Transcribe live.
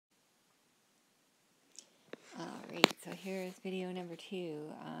so here's video number 2,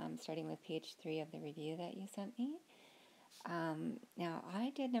 starting with page 3 of the review that you sent me. Now,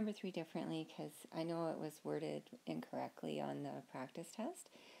 I did number 3 differently because I know it was worded incorrectly on the practice test,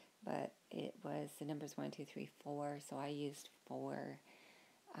 but it was the numbers 1, 2, 3, 4, so I used 4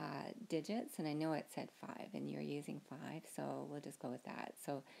 digits, and I know it said 5, and you're using 5, so we'll just go with that.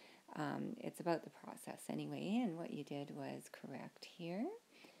 So it's about the process anyway, and what you did was correct here.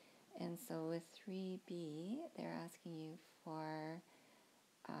 And so with 3B, they're asking you for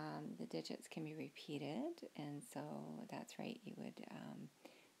the digits can be repeated, and so that's right, you would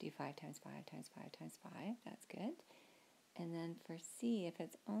do 5 times 5 times 5 times 5, that's good. And then for C, if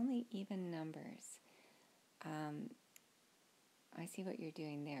it's only even numbers, I see what you're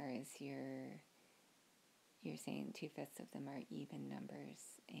doing there is you're saying 2/5 of them are even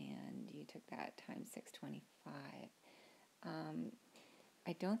numbers, and you took that times 625.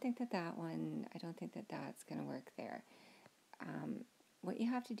 I don't think that's going to work there. What you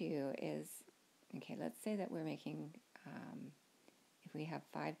have to do is, okay, let's say that we're making, if we have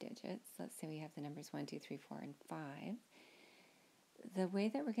 5 digits, let's say we have the numbers 1, 2, 3, 4, and 5. The way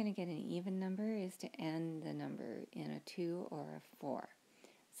that we're going to get an even number is to end the number in a 2 or a 4.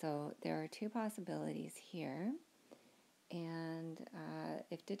 So there are 2 possibilities here, and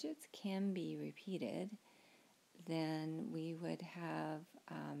if digits can be repeated, then we would have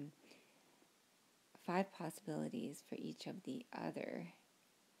 5 possibilities for each of the other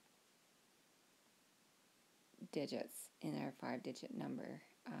digits in our 5-digit number.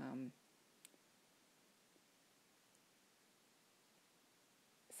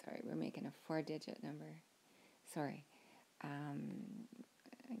 Sorry, we're making a 4-digit number. Sorry, I'm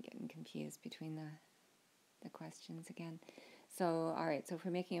getting confused between the questions again. So, all right, so if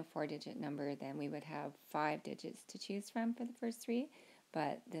we're making a 4-digit number, then we would have 5 digits to choose from for the first 3,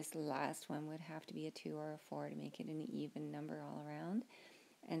 but this last one would have to be a 2 or a 4 to make it an even number all around.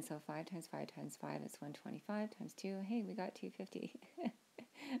 And so 5 times 5 times 5 is 125 times 2. Hey, we got 250.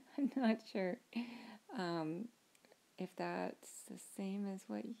 I'm not sure if that's the same as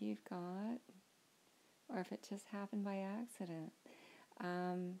what you've got or if it just happened by accident.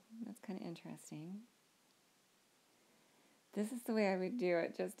 That's kind of interesting. This is the way I would do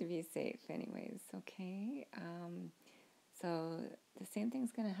it just to be safe anyways, okay? So the same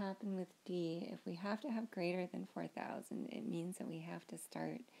thing's going to happen with D. If we have to have greater than 4,000, it means that we have to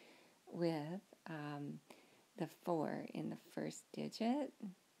start with the 4 in the first digit.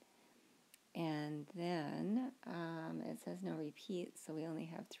 And then it says no repeat, so we only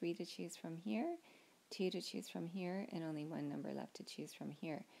have 3 to choose from here, 2 to choose from here, and only 1 number left to choose from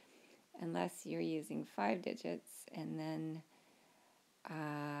here. Unless you're using 5 digits, and then,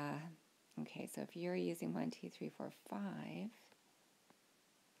 okay, so if you're using 1, 2, 3, 4, 5,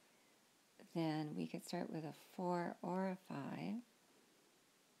 then we could start with a 4 or a 5.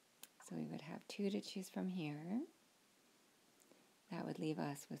 So we would have 2 to choose from here. That would leave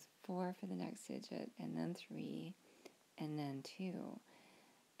us with 4 for the next digit, and then 3, and then 2.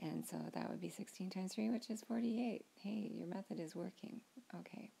 And so that would be 16 times 3, which is 48. Hey, your method is working.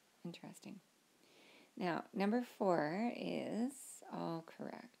 Okay, interesting. Now, number 4 is all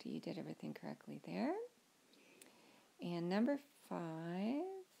correct. You did everything correctly there. And number 5,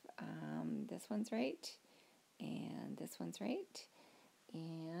 this one's right, and this one's right.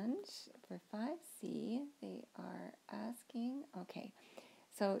 And for 5C, they are asking, okay,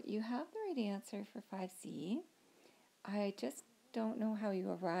 so you have the right answer for 5C. I just don't know how you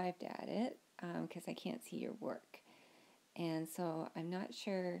arrived at it because I can't see your work. And so I'm not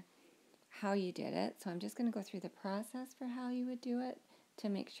sure how you did it. So I'm just going to go through the process for how you would do it to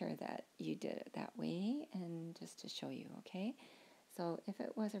make sure that you did it that way and just to show you, okay? So if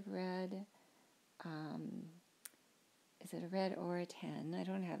it was a red, is it a red or a 10? I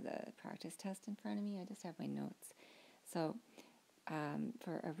don't have the practice test in front of me. I just have my notes. So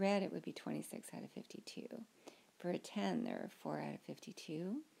for a red, it would be 26 out of 52. For a 10, there are 4 out of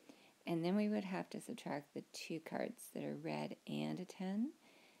 52. And then we would have to subtract the 2 cards that are red and a 10.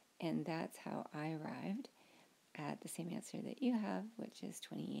 And that's how I arrived at the same answer that you have, which is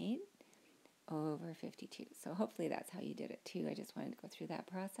 28 over 52. So hopefully that's how you did it too. I just wanted to go through that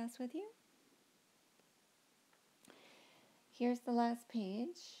process with you. Here's the last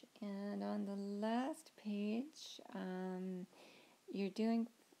page, and on the last page, you're doing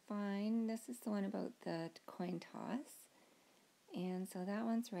fine. This is the one about the coin toss, and so that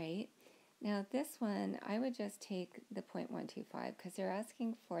one's right. Now this one, I would just take the 0.125 because they're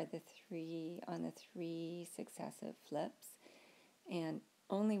asking for the 3 on the 3 successive flips, and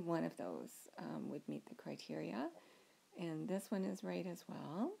only one of those would meet the criteria, and this one is right as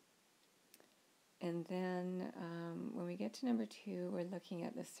well. And then when we get to number 2, we're looking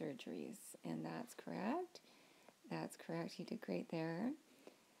at the surgeries, and that's correct. That's correct. You did great there.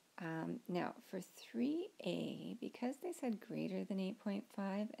 Now, for 3A, because they said greater than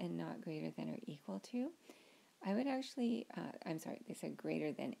 8.5 and not greater than or equal to, I would actually, I'm sorry, they said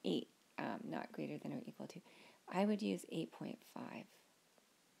greater than 8, not greater than or equal to. I would use 8.5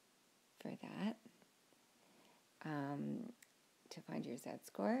 for that to find your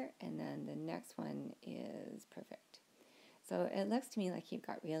Z-score, and then the next one is perfect. So it looks to me like you've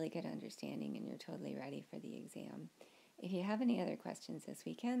got really good understanding and you're totally ready for the exam. If you have any other questions this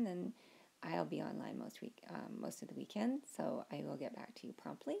weekend, then I'll be online most of the weekend, so I will get back to you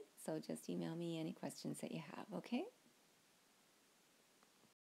promptly. So just email me any questions that you have, okay?